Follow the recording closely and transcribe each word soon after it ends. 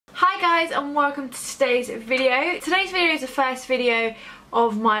Hi guys and welcome to today's video. Today's video is the first video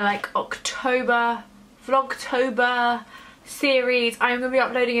of my October Vlogtober series. I'm going to be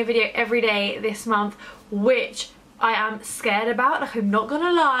uploading a video every day this month, which I am scared about. I'm not going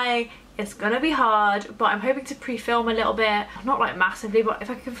to lie, it's going to be hard, but I'm hoping to pre-film a little bit. Not massively, but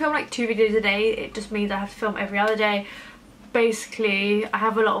if I can film 2 videos a day, it just means I have to film every other day. Basically, I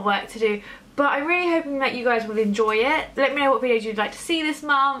have a lot of work to do. But I'm really hoping that you guys will enjoy it. Let me know what videos you'd like to see this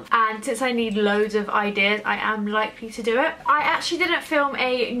month. And since I need loads of ideas, I am likely to do it. I actually didn't film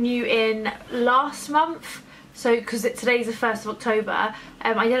a new in last month. So, because today's the 1st of October,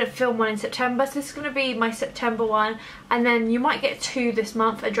 I didn't film one in September. So this is going to be my September one. And then you might get 2 this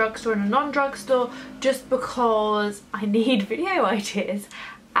month, a drugstore and a non-drugstore. Just because I need video ideas.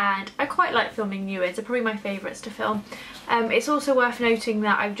 And I quite like filming new ins. They're probably my favourites to film. It's also worth noting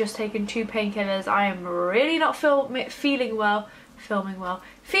that I've just taken 2 painkillers. I am really not feeling well, probably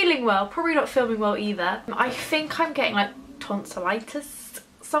not filming well either. I think I'm getting tonsillitis,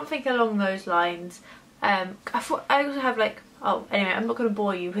 something along those lines. I also have oh, anyway, I'm not going to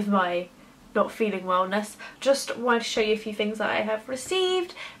bore you with my not feeling wellness. Just wanted to show you a few things that I have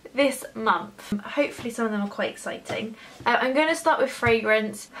received this month. Hopefully some of them are quite exciting. I'm going to start with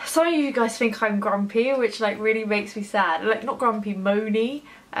fragrance. Some of you guys think I'm grumpy, which really makes me sad. Not grumpy, moany,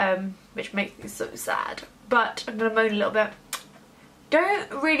 which makes me so sad. But I'm going to moan a little bit.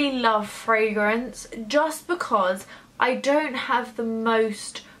 Don't really love fragrance just because I don't have the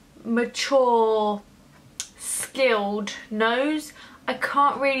most mature, skilled nose. I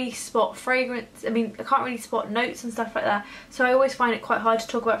can't really spot fragrance, I can't really spot notes and stuff like that, so I always find it quite hard to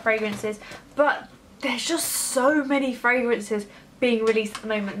talk about fragrances. But there's just so many fragrances being released at the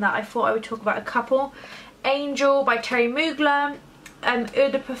moment that I thought I would talk about a couple. Angel by Terry Mugler, Eau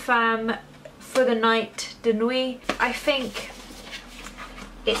de Parfum for the Night de Nuit. I think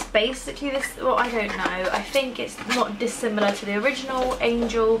it's basically this, well, I don't know, I think it's not dissimilar to the original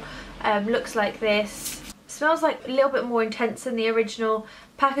Angel. Looks like this. Smells a little bit more intense than the original.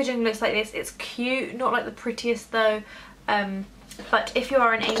 Packaging looks like this. It's cute, not the prettiest though. But if you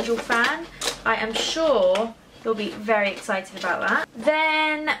are an Angel fan, I am sure you'll be very excited about that.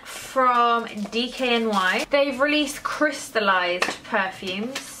 Then from DKNY, they've released Crystallized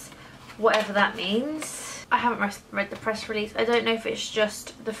perfumes, whatever that means. I haven't read the press release. I don't know if it's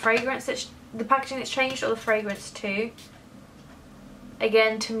just the fragrance, the packaging that's changed, or the fragrance too.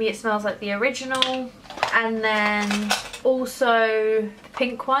 Again, to me it smells like the original. And then also the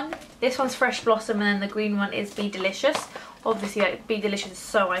pink one. This one's Fresh Blossom, and then the green one is Be Delicious. Obviously, Be Delicious is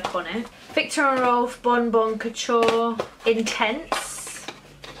so iconic. Viktor & Rolf Bon Bon Couture Intense.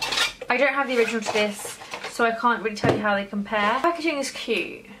 I don't have the original to this, so I can't really tell you how they compare. Packaging is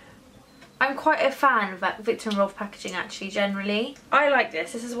cute. I'm quite a fan of Viktor & Rolf packaging actually, generally. I like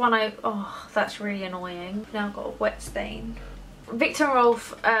this. This is one oh, that's really annoying. Now I've got a wet stain. Viktor &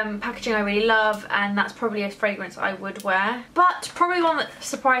 Rolf packaging I really love, and that's probably a fragrance I would wear. But probably one that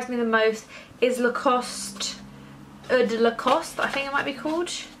surprised me the most is Lacoste Eau de Lacoste, I think it might be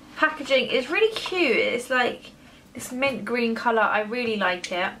called. Packaging is really cute. It's this mint green colour. I really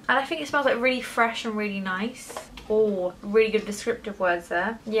like it. And I think it smells really fresh and really nice. Oh, really good descriptive words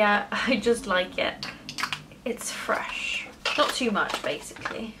there. Yeah, I just like it. It's fresh. Not too much,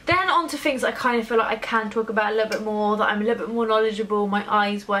 basically. Then on to things I kind of feel I can talk about a little bit more, that I'm a little bit more knowledgeable. My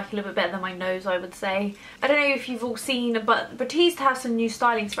eyes work a little bit better than my nose, I would say. I don't know if you've all seen, but Batiste has some new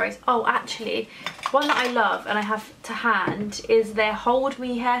styling sprays. Oh, actually, one that I love and I have to hand is their Hold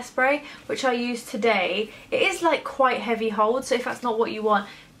Me hairspray, which I used today. It is quite heavy hold, so if that's not what you want,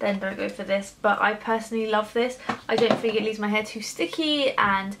 then don't go for this. But I personally love this. I don't think it leaves my hair too sticky,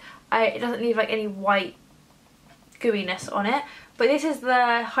 and it doesn't leave any white gooiness on it. But this is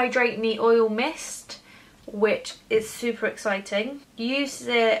the Hydrate Me Oil Mist, which is super exciting. Use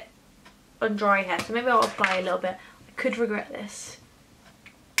it on dry hair, so maybe I'll apply a little bit. I could regret this.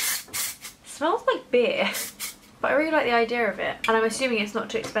 Smells like beer, but I really like the idea of it, and I'm assuming it's not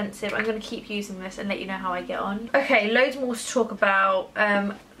too expensive. I'm going to keep using this and let you know how I get on. Okay, loads more to talk about.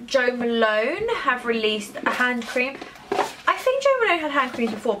 Jo Malone have released a hand cream. I think Jo Malone had hand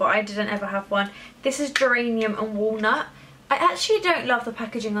creams before, but I didn't ever have one. This is Geranium and Walnut. I actually don't love the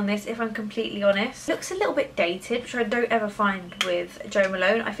packaging on this, if I'm completely honest. It looks a little bit dated, which I don't ever find with Jo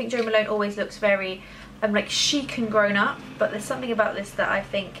Malone. I think Jo Malone always looks very chic and grown up, but there's something about this that I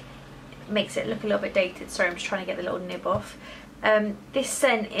think makes it look a little bit dated. Sorry, I'm just trying to get the little nib off. This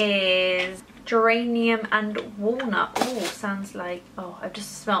scent is Geranium and Walnut. Oh, sounds like, oh, I've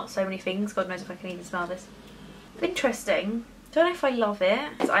just smelt so many things. God knows if I can even smell this. Interesting. Don't know if I love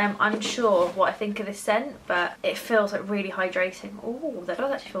it. I am unsure what I think of this scent, but it feels like really hydrating. Oh, that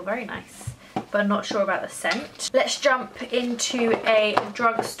does actually feel very nice, but I'm not sure about the scent. Let's jump into a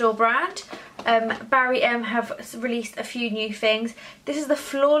drugstore brand. Barry M have released a few new things. This is the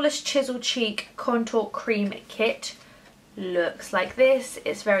Flawless Chisel Cheek Contour Cream Kit. Looks like this.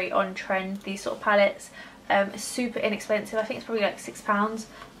 It's very on trend, these sort of palettes. Super inexpensive. I think it's probably like £6.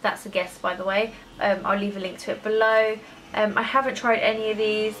 That's a guess, by the way. I'll leave a link to it below. I haven't tried any of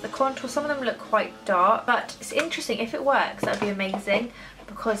these. The contour, some of them look quite dark, but it's interesting. If it works, that would be amazing,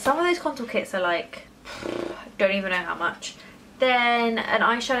 because some of those contour kits are like, don't even know how much. Then an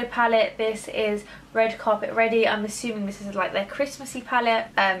eyeshadow palette. This is Red Carpet Ready. I'm assuming this is like their Christmassy palette.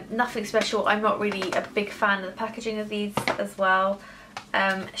 Nothing special. I'm not really a big fan of the packaging of these as well.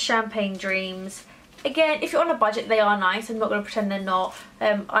 Champagne Dreams. Again, if you're on a budget, they are nice. I'm not going to pretend they're not.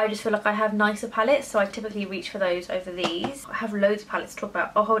 I just feel like I have nicer palettes, so I typically reach for those over these. I have loads of palettes to talk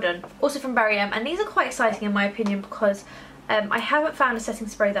about. Oh, hold on. Also from Barry M, and these are quite exciting in my opinion, because I haven't found a setting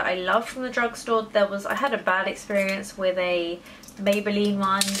spray that I love from the drugstore. I had a bad experience with a Maybelline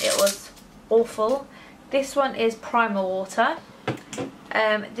one. It was awful. This one is Primer Water.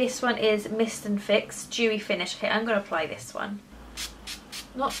 This one is Mist and Fix Dewy Finish. Okay, I'm going to apply this one.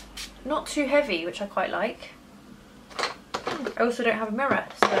 Not too heavy, which I quite like. I also don't have a mirror,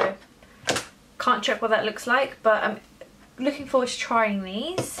 so can't check what that looks like, but I'm looking forward to trying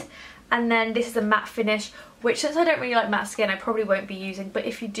these. And then this is a matte finish, which since I don't really like matte skin, I probably won't be using, but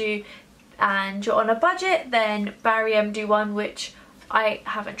if you do and you're on a budget, then Barry M do one which I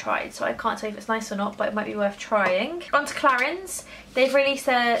haven't tried, so I can't tell if it's nice or not, but it might be worth trying. On to Clarins. They've released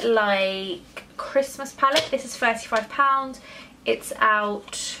their like Christmas palette. This is £35. It's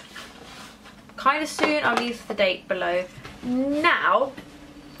out kind of soon. I'll leave the date below. Now,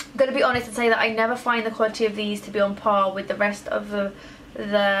 I'm going to be honest and say that I never find the quality of these to be on par with the rest of the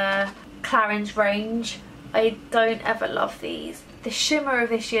Clarins range. I don't ever love these. The shimmer of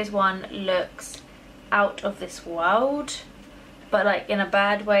this year's one looks out of this world, but like in a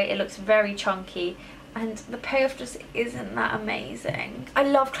bad way. It looks very chunky, and the payoff just isn't that amazing. I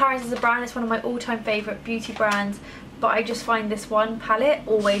love Clarins as a brand. It's one of my all-time favourite beauty brands, but I just find this one palette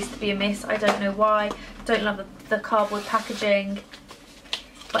always to be a miss. I don't know why. Don't love the cardboard packaging,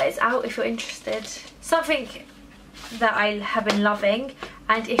 but it's out if you're interested. Something that I have been loving,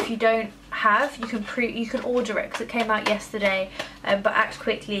 and if you don't have, you can order it because it came out yesterday, but act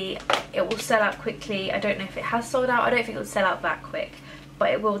quickly. It will sell out quickly. I don't know if it has sold out. I don't think it will sell out that quick, but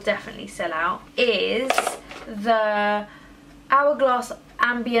it will definitely sell out. Is the Hourglass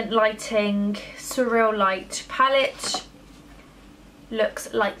Ambient Lighting Surreal Light palette.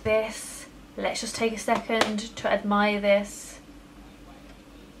 Looks like this. Let's just take a second to admire this.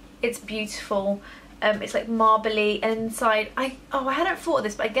 It's beautiful. It's like marbly, and inside, I hadn't thought of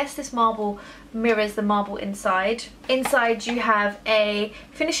this, but I guess this marble mirrors the marble inside. Inside you have a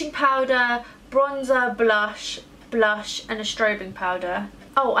finishing powder, bronzer, blush, and a strobing powder.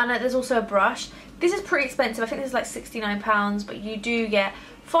 Oh, and there's also a brush. This is pretty expensive. I think this is like £69, but you do get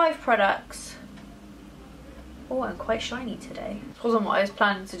 5 products. Oh, I'm quite shiny today. It wasn't what I was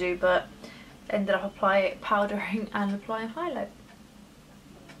planning to do, but ended up powdering and applying highlight.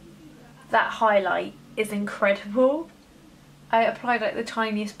 That highlight is incredible. I applied like the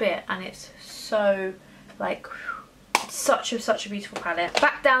tiniest bit, and it's so like such a beautiful palette.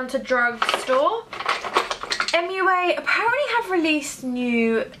 Back down to drugstore. MUA apparently have released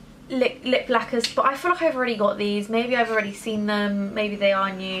new lip lacquers, but I feel like I've already got these. Maybe I've already seen them, maybe they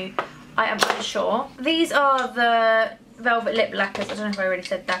are new. I am unsure. These are the Velvet Lip Lacquers. I don't know if I already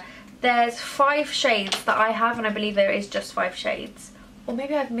said that. There's 5 shades that I have, and I believe there is just 5 shades. Or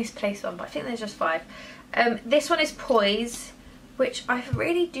maybe I've misplaced one, but I think there's just 5. This one is Poise, which I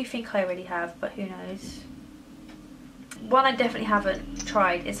really do think I already have, but who knows. One I definitely haven't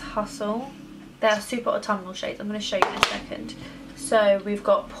tried is Hustle. They're super autumnal shades. I'm going to show you in a second. So we've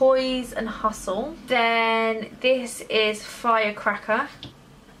got Poise and Hustle. Then this is Firecracker.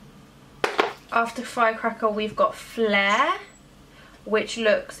 After Firecracker we've got Flare, which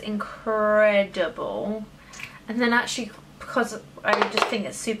looks incredible. And then actually, because I just think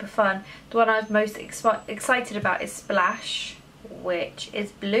it's super fun, the one I was most excited about is Splash, which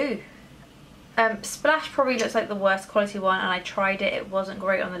is blue. Splash probably looks like the worst quality one, and I tried it. It wasn't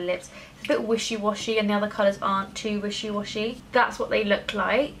great on the lips. It's a bit wishy-washy, and the other colours aren't too wishy-washy. That's what they look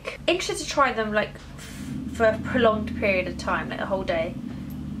like. Interested to try them like for a prolonged period of time, like a whole day.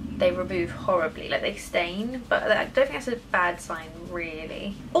 They remove horribly, like they stain, but I don't think that's a bad sign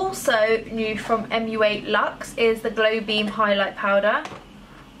really. Also new from MUA Luxe is the Glow Beam Highlight Powder.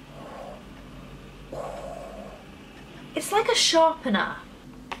 It's like a sharpener.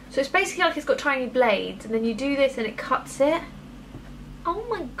 So it's basically like it's got tiny blades, and then you do this and it cuts it. Oh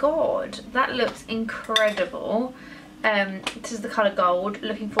my god, that looks incredible. This is the colour gold.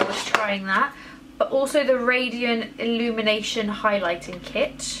 Looking forward to trying that. But also the Radiant Illumination Highlighting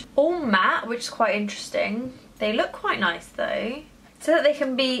Kit. All matte, which is quite interesting. They look quite nice though. So that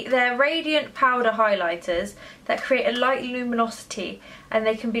they're radiant powder highlighters that create a light luminosity, and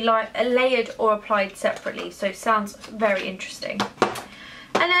they can be layered or applied separately. So it sounds very interesting.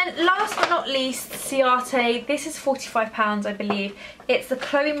 And then last but not least, Ciate. This is £45, I believe. It's the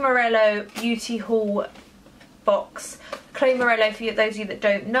Chloe Morello Beauty Haul box. Chloe Morello, for those of you that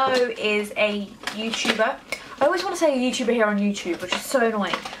don't know, is a YouTuber. I always want to say a YouTuber here on YouTube, which is so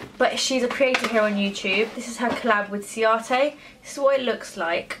annoying, but she's a creator here on YouTube. This is her collab with Ciate. This is what it looks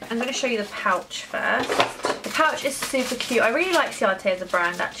like. I'm going to show you the pouch first. The pouch is super cute. I really like Ciate as a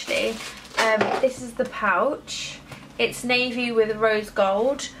brand, actually. This is the pouch. It's navy with rose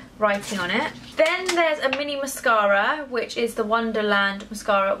gold writing on it. Then there's a mini mascara, which is the Wonderland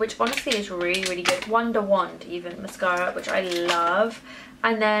mascara, which honestly is really, really good. Wonder Wand even mascara, which I love.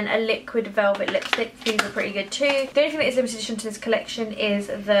 And then a liquid velvet lipstick. These are pretty good too. The only thing that is limited edition to this collection is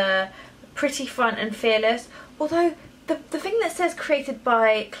the Pretty Fun and Fearless. Although the thing that says created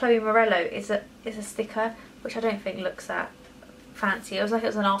by Chloe Morello is a sticker, which I don't think looks that fancy. It was like it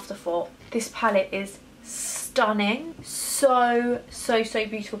was an afterthought. This palette is stunning. So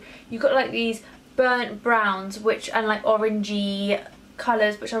beautiful. You've got like these burnt browns and like orangey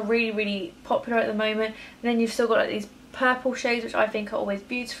colours, which are really, really popular at the moment. And then you've still got like these purple shades, which I think are always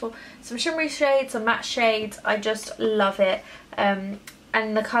beautiful. Some shimmery shades, some matte shades. I just love it. And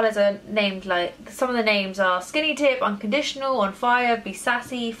the colours are named like, some of the names are Skinny Dip, Unconditional, On Fire, Be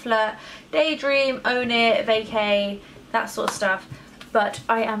Sassy, Flirt, Daydream, Own It, Vacay, that sort of stuff. But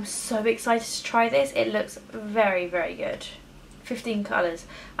I am so excited to try this. It looks very, very good. 15 colours.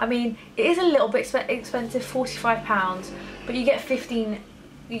 I mean, it is a little bit expensive, £45, but you get 15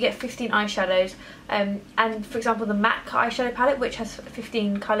 eyeshadows, and for example the MAC eyeshadow palette, which has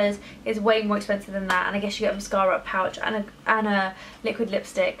 15 colours, is way more expensive than that, and I guess you get a mascara, a pouch and a liquid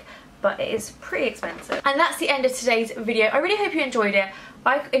lipstick, but it is pretty expensive. And that's the end of today's video. I really hope you enjoyed it.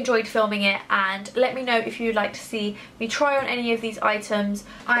 I enjoyed filming it, and let me know if you'd like to see me try on any of these items.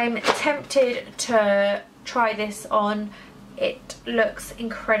 I'm tempted to try this on. It looks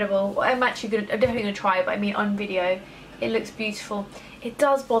incredible. I'm definitely gonna try it, but I mean on video. It looks beautiful. It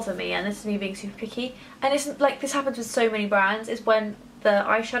does bother me, and this is me being super picky, and it's like this happens with so many brands, is when the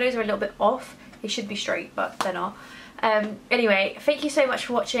eyeshadows are a little bit off. They should be straight, but they're not. Anyway, thank you so much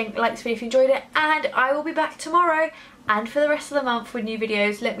for watching. Like this video if you enjoyed it, and I will be back tomorrow and for the rest of the month with new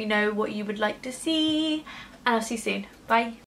videos. Let me know what you would like to see, and I'll see you soon. Bye.